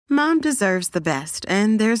Mom deserves the best,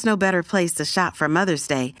 and there's no better place to shop for Mother's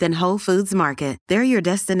Day than Whole Foods Market. They're your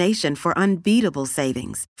destination for unbeatable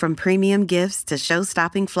savings, from premium gifts to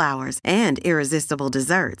show-stopping flowers and irresistible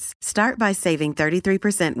desserts. Start by saving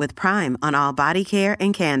 33% with Prime on all body care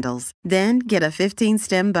and candles. Then get a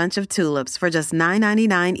 15-stem bunch of tulips for just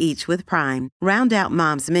 $9.99 each with Prime. Round out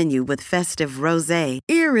Mom's menu with festive rosé,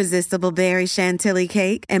 irresistible berry chantilly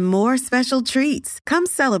cake, and more special treats. Come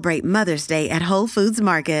celebrate Mother's Day at Whole Foods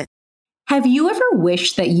Market. Have you ever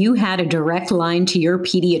wished that you had a direct line to your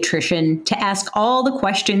pediatrician to ask all the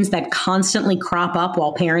questions that constantly crop up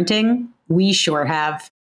while parenting? We sure have.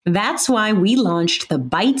 That's why we launched the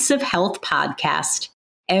Bites of Health podcast.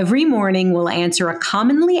 Every morning, we'll answer a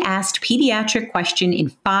commonly asked pediatric question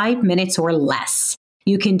in 5 minutes or less.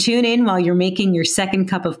 You can tune in while you're making your second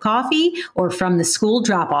cup of coffee or from the school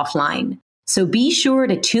drop-off line. So be sure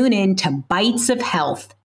to tune in to Bites of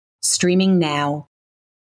Health, streaming now.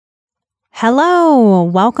 Hello,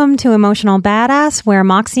 welcome to Emotional Badass, where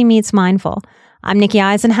Moxie meets Mindful. I'm Nikki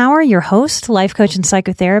Eisenhower, your host, life coach, and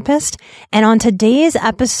psychotherapist. And on today's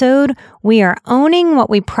episode, we are owning what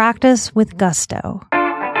we practice with gusto.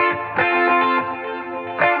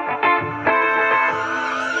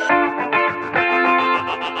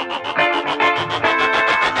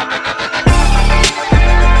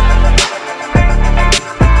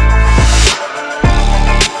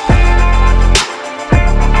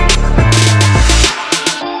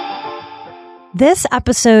 This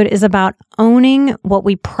episode is about owning what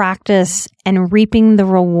we practice and reaping the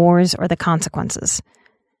rewards or the consequences.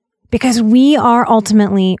 Because we are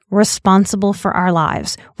ultimately responsible for our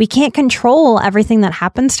lives. We can't control everything that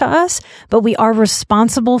happens to us, but we are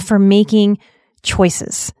responsible for making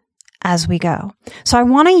choices as we go. So I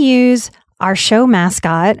want to use our show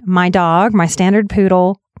mascot, my dog, my standard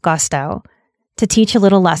poodle, Gusto, to teach a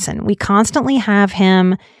little lesson. We constantly have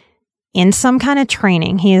him in some kind of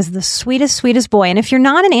training. He is the sweetest, sweetest boy. And if you're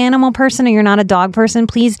not an animal person or you're not a dog person,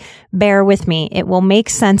 please bear with me. It will make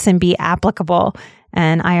sense and be applicable.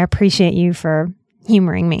 And I appreciate you for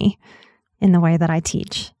humoring me in the way that I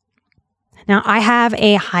teach. Now, I have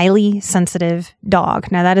a highly sensitive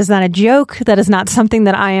dog. Now, that is not a joke. That is not something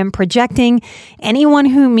that I am projecting. Anyone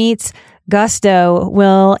who meets Gusto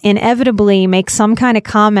will inevitably make some kind of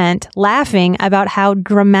comment laughing about how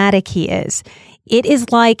dramatic he is. It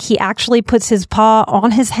is like he actually puts his paw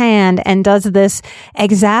on his hand and does this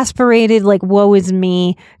exasperated, like, woe is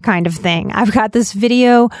me kind of thing. I've got this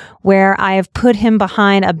video where I have put him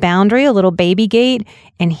behind a boundary, a little baby gate,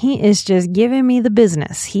 and he is just giving me the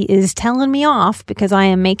business. He is telling me off because I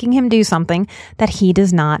am making him do something that he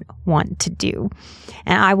does not want to do.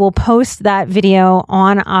 And I will post that video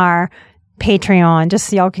on our Patreon just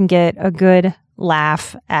so y'all can get a good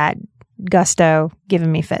laugh at Gusto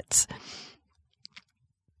giving me fits.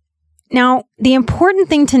 Now, the important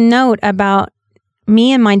thing to note about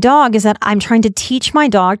me and my dog is that I'm trying to teach my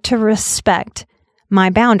dog to respect my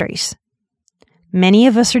boundaries. Many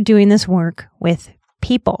of us are doing this work with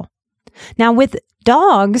people. Now, with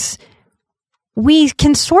dogs, we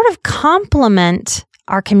can sort of complement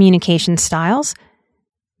our communication styles.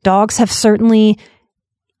 Dogs have certainly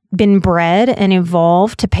been bred and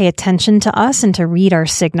evolved to pay attention to us and to read our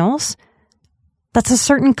signals. That's a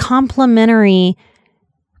certain complementary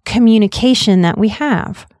communication that we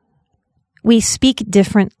have. We speak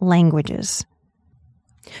different languages.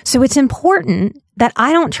 So it's important that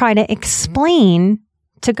I don't try to explain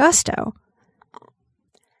to Gusto.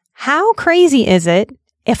 How crazy is it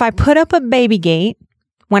if I put up a baby gate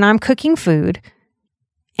when I'm cooking food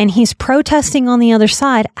and he's protesting on the other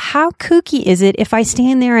side? How kooky is it if I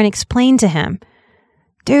stand there and explain to him,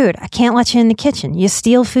 dude, I can't let you in the kitchen. You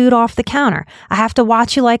steal food off the counter. I have to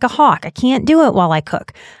watch you like a hawk. I can't do it while I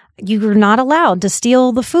cook. You're not allowed to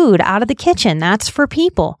steal the food out of the kitchen. That's for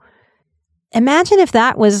people. Imagine if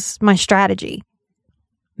that was my strategy.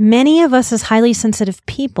 Many of us as highly sensitive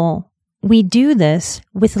people, we do this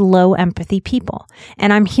with low empathy people.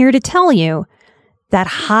 And I'm here to tell you that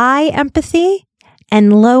high empathy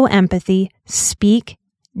and low empathy speak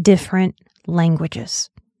different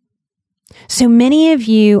languages. So many of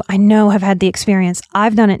you, I know, have had the experience,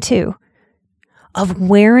 I've done it too, of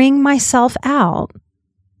wearing myself out.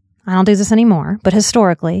 I don't do this anymore, but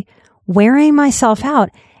historically, wearing myself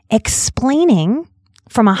out, explaining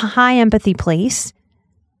from a high empathy place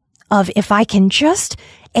of if I can just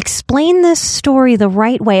explain this story the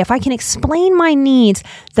right way, if I can explain my needs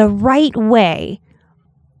the right way,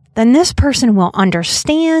 then this person will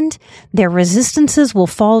understand, their resistances will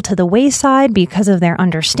fall to the wayside because of their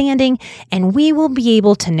understanding, and we will be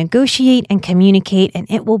able to negotiate and communicate, and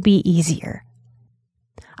it will be easier.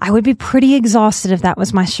 I would be pretty exhausted if that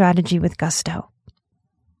was my strategy with Gusto.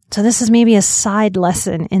 So this is maybe a side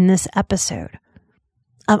lesson in this episode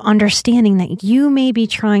of understanding that you may be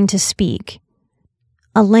trying to speak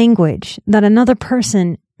a language that another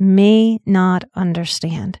person may not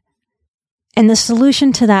understand. And the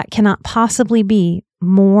solution to that cannot possibly be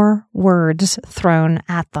more words thrown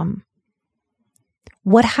at them.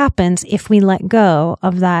 What happens if we let go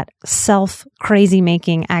of that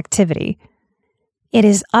self-crazy-making activity? It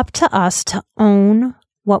is up to us to own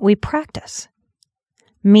what we practice.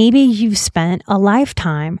 Maybe you've spent a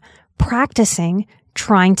lifetime practicing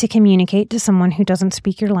trying to communicate to someone who doesn't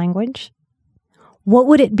speak your language. What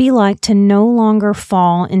would it be like to no longer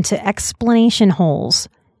fall into explanation holes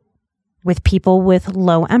with people with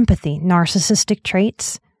low empathy, narcissistic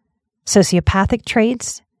traits, sociopathic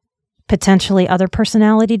traits, potentially other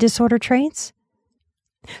personality disorder traits?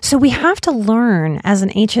 So we have to learn as an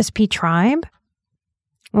HSP tribe.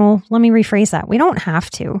 Well, let me rephrase that. We don't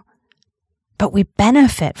have to, but we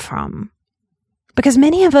benefit from. Because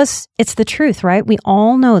many of us, it's the truth, right? We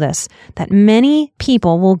all know this, that many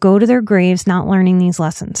people will go to their graves not learning these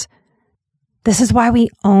lessons. This is why we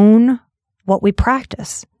own what we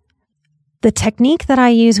practice. The technique that I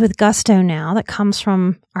use with Gusto now that comes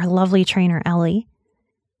from our lovely trainer, Ellie,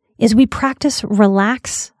 is we practice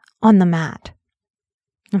relax on the mat.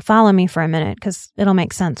 And follow me for a minute because it'll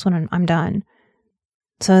make sense when I'm done.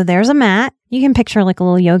 So there's a mat. You can picture like a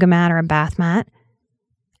little yoga mat or a bath mat.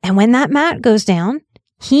 And when that mat goes down,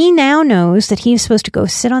 he now knows that he's supposed to go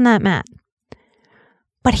sit on that mat.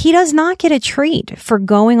 But he does not get a treat for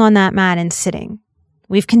going on that mat and sitting.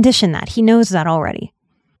 We've conditioned that. He knows that already.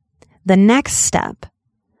 The next step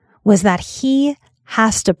was that he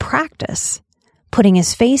has to practice putting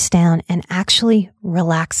his face down and actually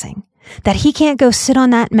relaxing. That he can't go sit on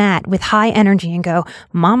that mat with high energy and go,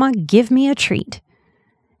 "Mama, give me a treat."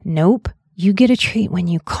 Nope. You get a treat when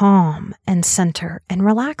you calm and center and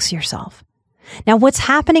relax yourself. Now, what's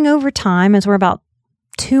happening over time, as we're about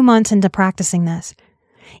 2 months into practicing this,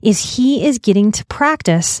 is he is getting to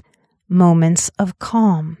practice moments of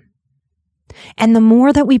calm. And the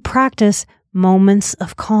more that we practice moments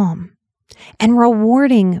of calm and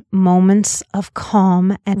rewarding moments of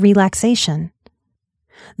calm and relaxation,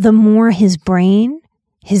 the more his brain,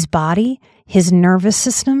 his body, his nervous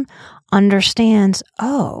system understands,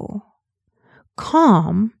 oh,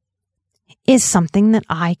 calm is something that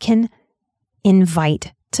I can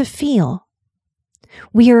invite to feel.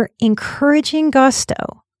 We are encouraging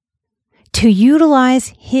Gusto to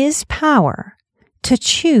utilize his power to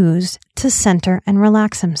choose to center and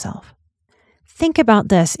relax himself. Think about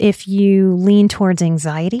this. If you lean towards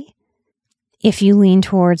anxiety, if you lean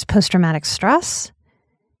towards post-traumatic stress,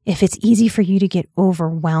 if it's easy for you to get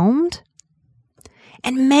overwhelmed,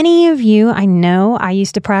 and many of you, I know I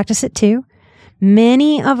used to practice it too,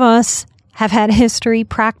 many of us have had history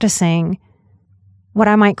practicing what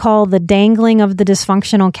I might call the dangling of the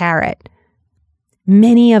dysfunctional carrot.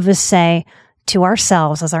 Many of us say to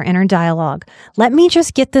ourselves as our inner dialogue, let me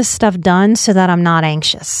just get this stuff done so that I'm not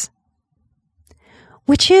anxious.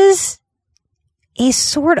 Which is a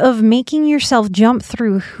sort of making yourself jump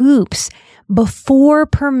through hoops before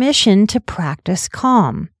permission to practice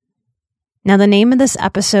calm. Now, the name of this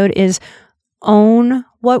episode is Own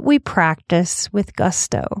What We Practice with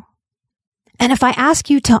Gusto. And if I ask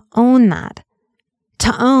you to own that,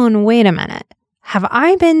 to own, wait a minute, have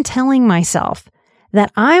I been telling myself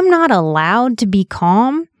that I'm not allowed to be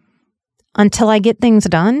calm until I get things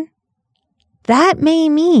done? That may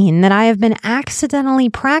mean that I have been accidentally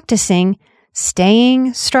practicing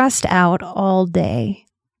staying stressed out all day.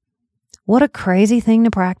 What a crazy thing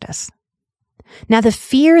to practice. Now, the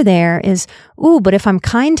fear there is, but if I'm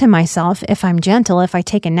kind to myself, if I'm gentle, if I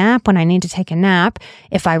take a nap when I need to take a nap,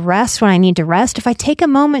 if I rest when I need to rest, if I take a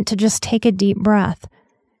moment to just take a deep breath,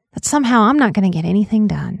 that somehow I'm not going to get anything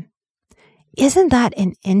done. Isn't that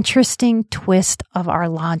an interesting twist of our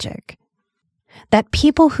logic? That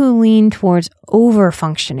people who lean towards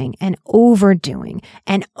over-functioning and overdoing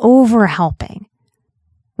and over-helping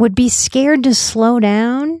would be scared to slow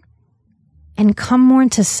down and come more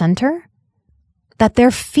into center? That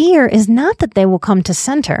their fear is not that they will come to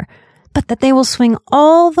center, but that they will swing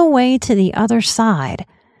all the way to the other side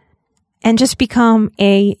and just become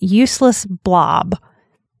a useless blob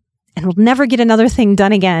and will never get another thing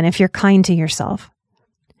done again if you're kind to yourself.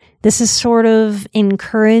 This is sort of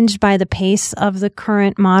encouraged by the pace of the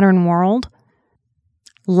current modern world.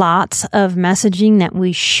 Lots of messaging that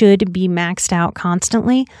we should be maxed out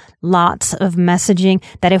constantly. Lots of messaging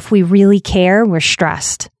that if we really care, we're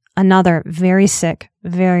stressed. Another very sick,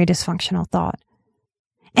 very dysfunctional thought.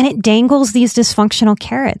 And it dangles these dysfunctional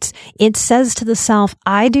carrots. It says to the self,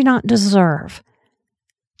 I do not deserve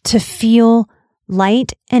to feel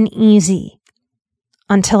light and easy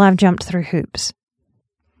until I've jumped through hoops.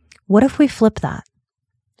 What if we flip that?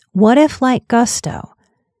 What if, like Gusto,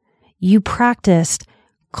 you practiced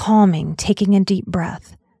calming, taking a deep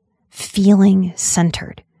breath, feeling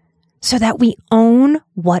centered, so that we own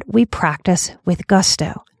what we practice with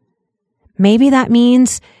Gusto? Maybe that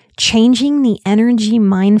means changing the energy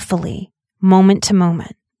mindfully, moment to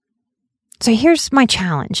moment. So here's my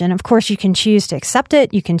challenge. And of course, you can choose to accept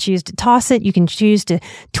it. You can choose to toss it. You can choose to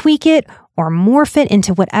tweak it or morph it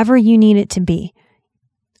into whatever you need it to be.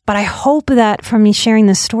 But I hope that from me sharing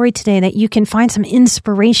this story today, that you can find some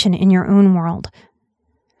inspiration in your own world.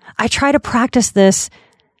 I try to practice this,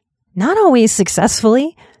 not always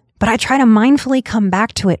successfully, but I try to mindfully come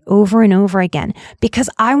back to it over and over again because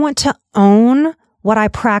I want to own what I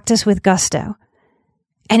practice with Gusto.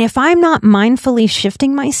 And if I'm not mindfully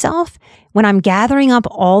shifting myself when I'm gathering up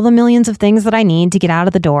all the millions of things that I need to get out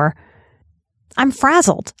of the door, I'm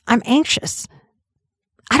frazzled. I'm anxious.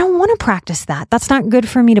 I don't want to practice that. That's not good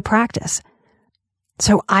for me to practice.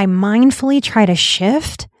 So I mindfully try to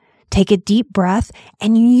shift, take a deep breath,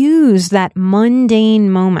 and use that mundane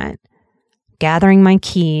moment, gathering my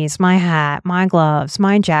keys, my hat, my gloves,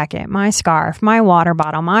 my jacket, my scarf, my water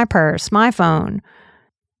bottle, my purse, my phone,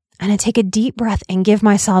 and I take a deep breath and give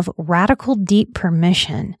myself radical deep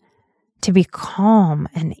permission to be calm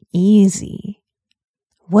and easy.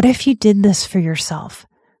 What if you did this for yourself,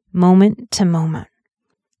 moment to moment?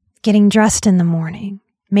 Getting dressed in the morning,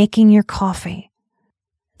 making your coffee,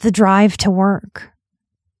 the drive to work,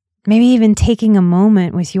 maybe even taking a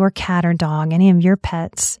moment with your cat or dog, any of your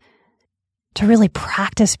pets, to really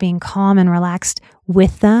practice being calm and relaxed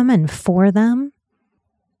with them and for them,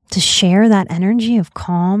 to share that energy of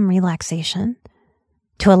calm relaxation,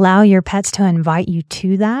 to allow your pets to invite you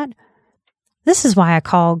to that. This is why I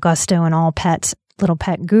call Gusto and all pets little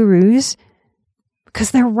pet gurus,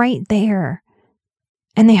 because they're right there.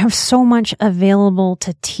 And they have so much available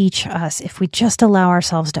to teach us if we just allow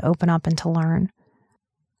ourselves to open up and to learn.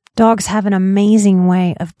 Dogs have an amazing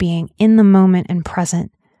way of being in the moment and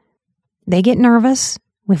present. They get nervous.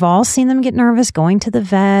 We've all seen them get nervous going to the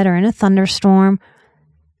vet or in a thunderstorm.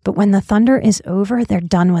 But when the thunder is over, they're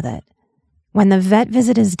done with it. When the vet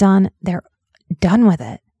visit is done, they're done with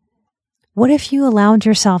it. What if you allowed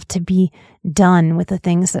yourself to be done with the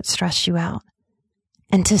things that stress you out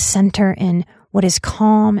and to center in what is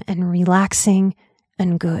calm and relaxing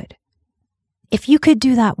and good? If you could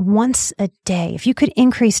do that once a day, if you could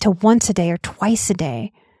increase to once a day or twice a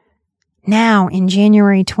day, now in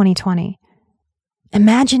January 2020,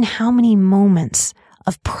 imagine how many moments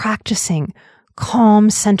of practicing calm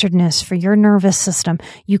centeredness for your nervous system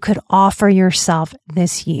you could offer yourself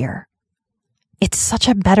this year. It's such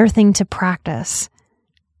a better thing to practice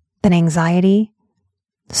than anxiety,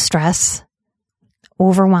 stress,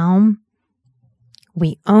 overwhelm.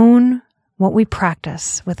 We own what we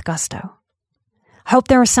practice with Gusto. I hope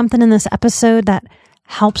there was something in this episode that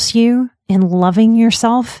helps you in loving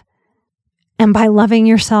yourself. And by loving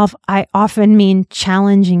yourself, I often mean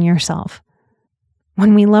challenging yourself.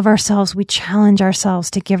 When we love ourselves, we challenge ourselves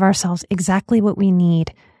to give ourselves exactly what we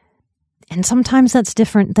need. And sometimes that's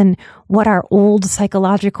different than what our old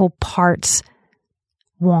psychological parts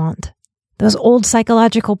want. Those old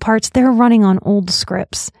psychological parts, they're running on old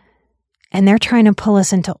scripts. And they're trying to pull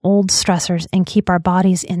us into old stressors and keep our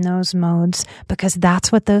bodies in those modes because that's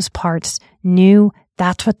what those parts knew.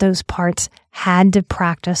 That's what those parts had to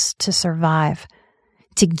practice to survive.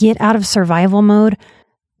 To get out of survival mode,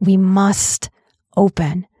 we must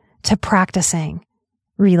open to practicing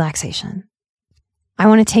relaxation. I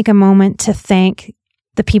want to take a moment to thank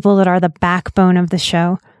the people that are the backbone of the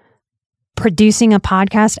show. Producing a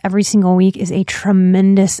podcast every single week is a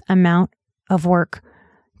tremendous amount of work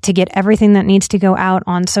to get everything that needs to go out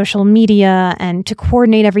on social media and to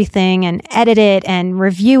coordinate everything and edit it and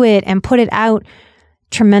review it and put it out.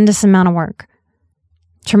 Tremendous amount of work.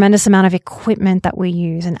 Tremendous amount of equipment that we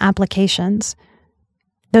use and applications.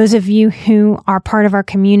 Those of you who are part of our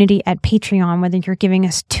community at Patreon, whether you're giving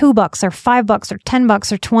us $2 or $5 or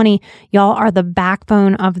 $10 or 20, y'all are the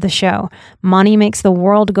backbone of the show. Money makes the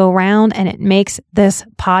world go round and it makes this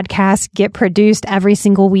podcast get produced every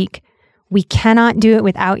single week. We cannot do it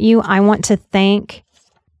without you. I want to thank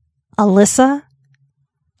Alyssa,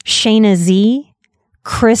 Shayna Z,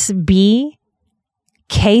 Chris B,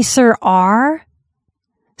 Kaser R,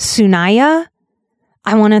 Sunaya.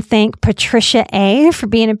 I want to thank Patricia A for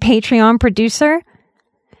being a Patreon producer,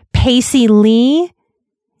 Pacey Lee,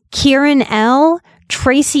 Kieran L,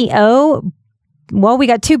 Tracy O, we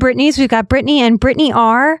got two Brittany's. We've got Brittany and Brittany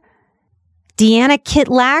R. Deanna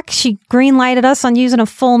Kitlack. She green-lighted us on using a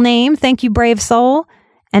full name. Thank you, brave soul.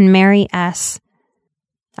 And Mary S.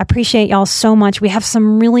 I appreciate y'all so much. We have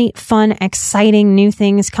some really fun, exciting new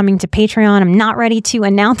things coming to Patreon. I'm not ready to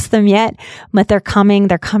announce them yet, but they're coming.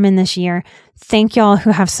 They're coming this year. Thank y'all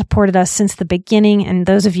who have supported us since the beginning, and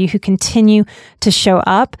those of you who continue to show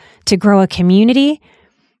up to grow a community.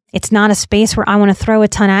 It's not a space where I want to throw a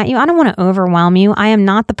ton at you. I don't want to overwhelm you. I am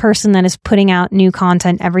not the person that is putting out new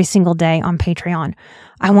content every single day on Patreon.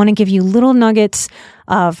 I want to give you little nuggets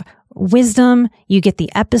of wisdom. You get the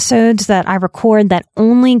episodes that I record that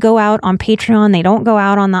only go out on Patreon. They don't go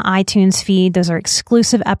out on the iTunes feed. Those are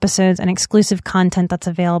exclusive episodes and exclusive content that's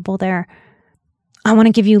available there. I want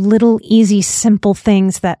to give you little, easy, simple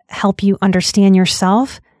things that help you understand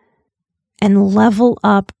yourself and level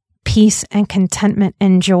up peace and contentment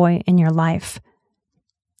and joy in your life.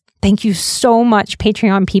 Thank you so much,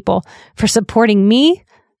 Patreon people, for supporting me,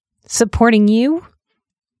 supporting you.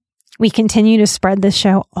 We continue to spread this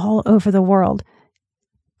show all over the world.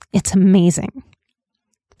 It's amazing.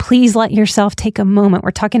 Please let yourself take a moment.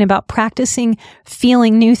 We're talking about practicing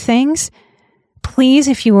feeling new things. Please,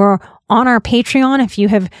 if you are on our Patreon, if you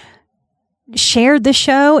have shared the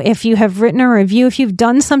show, if you have written a review, if you've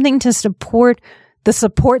done something to support the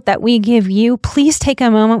support that we give you, please take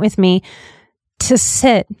a moment with me to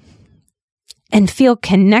sit and feel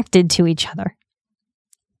connected to each other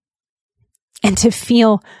and to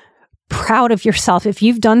feel proud of yourself. If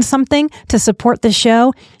you've done something to support the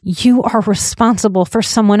show, you are responsible for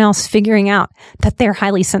someone else figuring out that they're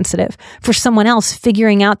highly sensitive, for someone else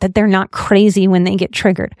figuring out that they're not crazy when they get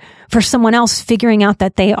triggered, for someone else figuring out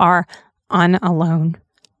that they are unalone.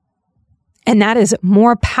 And that is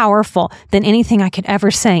more powerful than anything I could ever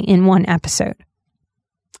say in one episode.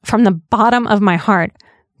 From the bottom of my heart,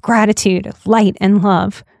 gratitude, light, and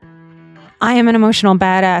love. I am an emotional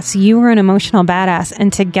badass. You are an emotional badass.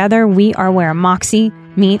 And together we are where Moxie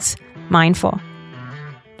meets mindful.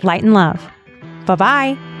 Light and love.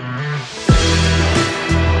 Bye-bye.